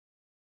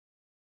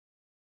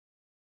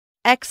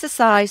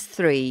Exercise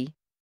 3,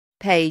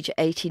 page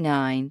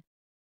 89.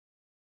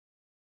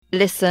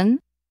 Listen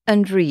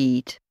and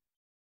read.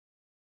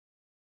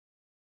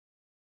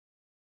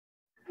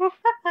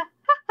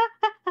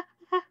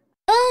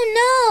 Oh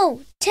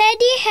no!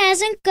 Teddy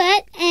hasn't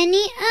got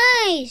any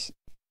eyes.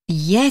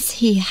 Yes,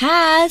 he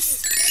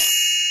has.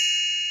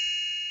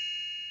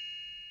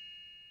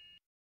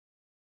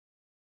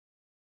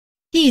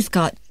 He's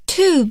got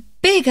 2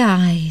 big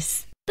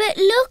eyes. But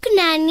look,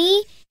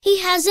 Nanny, he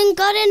hasn't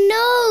got a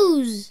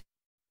nose.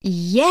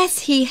 Yes,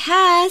 he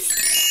has.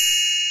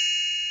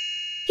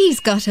 He's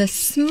got a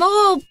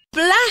small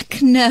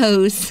black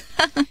nose.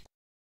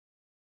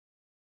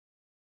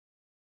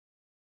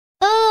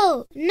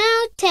 Oh,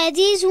 now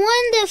Teddy's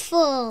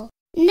wonderful.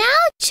 Now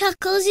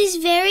Chuckles is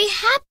very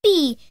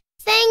happy.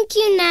 Thank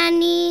you,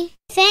 Nanny.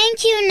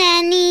 Thank you,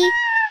 Nanny.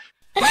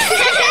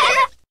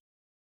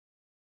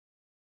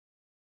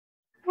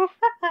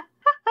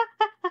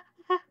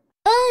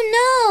 Oh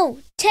no,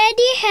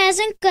 Teddy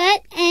hasn't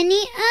got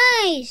any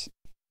eyes.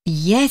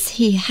 Yes,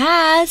 he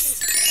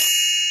has.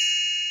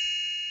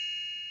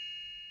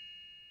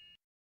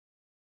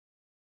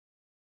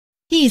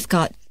 He's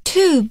got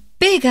 2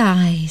 big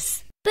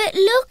eyes. But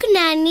look,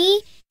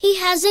 Nanny, he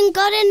hasn't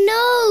got a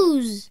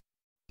nose.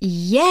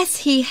 Yes,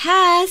 he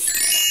has.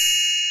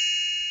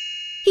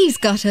 He's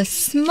got a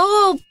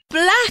small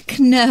black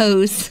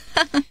nose.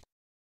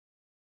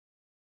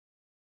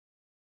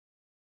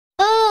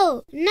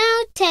 Oh,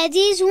 now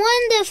Teddy's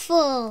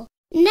wonderful.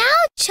 Now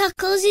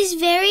Chuckles is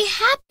very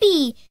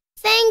happy.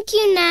 Thank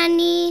you,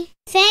 Nanny.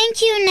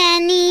 Thank you,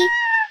 Nanny.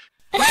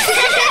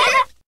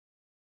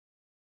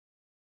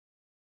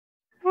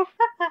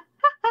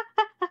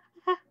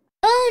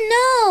 Oh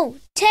no,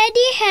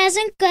 Teddy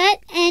hasn't got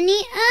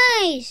any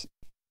eyes.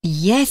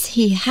 Yes,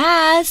 he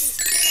has.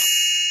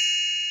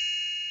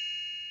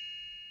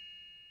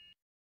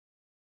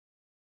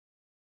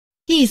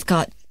 He's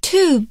got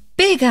 2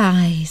 big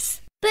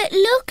eyes. But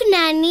look,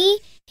 Nanny,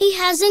 he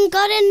hasn't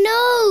got a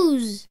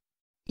nose.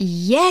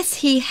 Yes,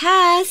 he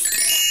has.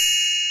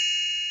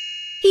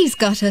 He's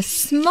got a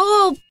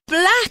small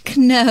black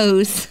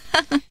nose.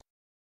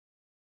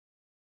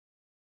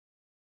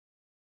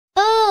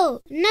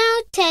 Oh,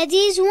 now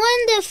Teddy's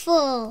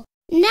wonderful.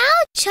 Now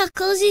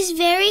Chuckles is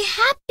very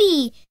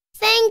happy.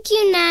 Thank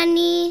you,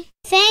 Nanny.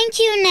 Thank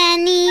you,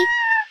 Nanny.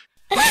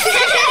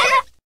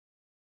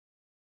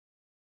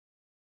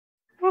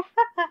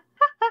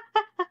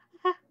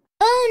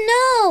 Oh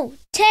no,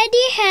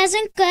 Teddy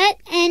hasn't got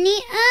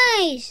any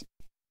eyes.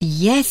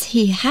 Yes,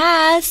 he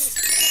has.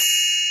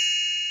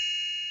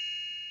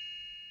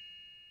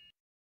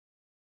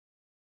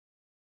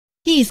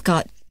 He's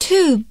got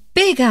 2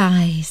 big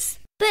eyes.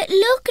 But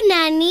look,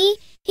 Nanny,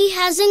 he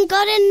hasn't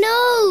got a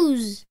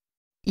nose.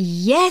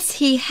 Yes,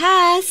 he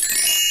has.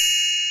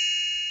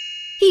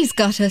 He's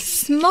got a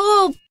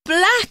small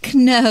black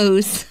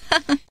nose.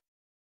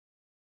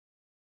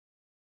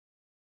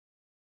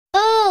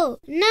 Oh,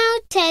 now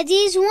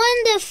Teddy's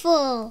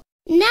wonderful.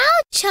 Now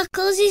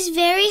Chuckles is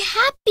very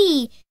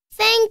happy.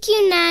 Thank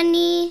you,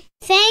 Nanny.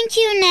 Thank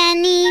you,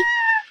 Nanny.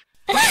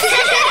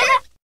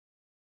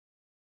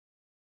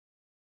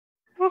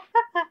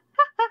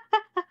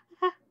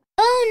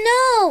 Oh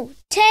no,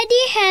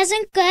 Teddy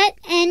hasn't got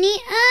any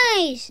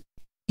eyes.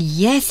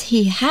 Yes,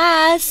 he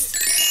has.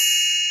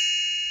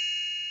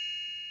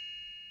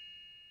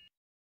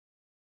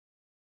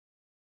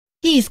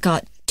 He's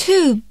got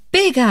 2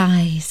 big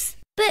eyes.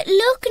 But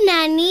look,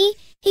 Nanny,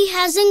 he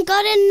hasn't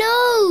got a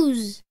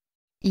nose.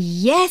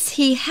 Yes,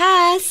 he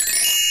has.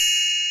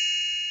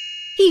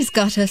 He's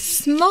got a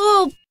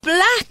small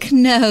black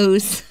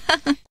nose.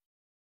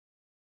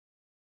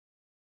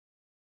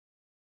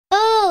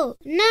 Oh,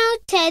 now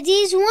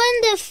Teddy's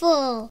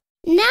wonderful.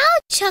 Now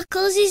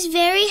Chuckles is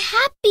very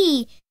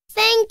happy.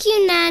 Thank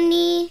you,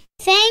 Nanny.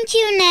 Thank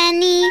you,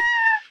 Nanny.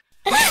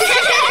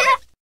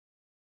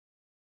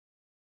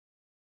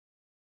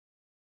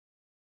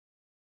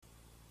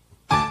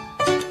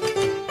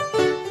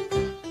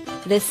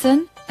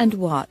 Listen and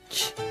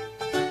watch.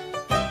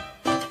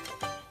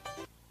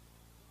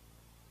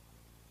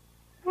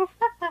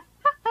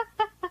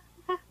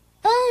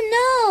 Oh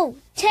no,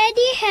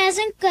 Teddy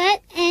hasn't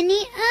got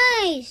any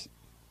eyes.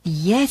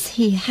 Yes,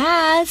 he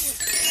has.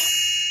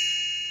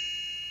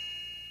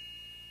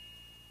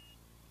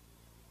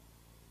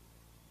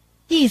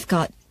 He's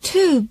got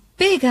 2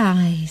 big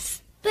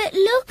eyes. But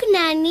look,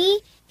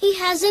 Nanny, he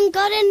hasn't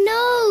got a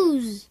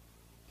nose.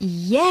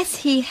 Yes,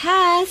 he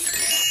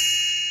has.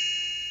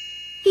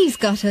 He's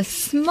got a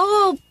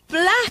small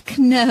black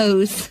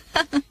nose.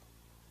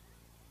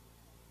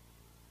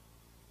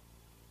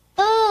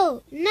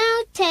 Oh,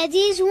 now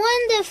Teddy's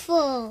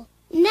wonderful.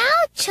 Now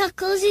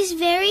Chuckles is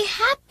very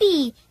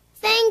happy.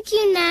 Thank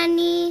you,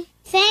 Nanny.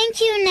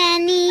 Thank you,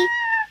 Nanny.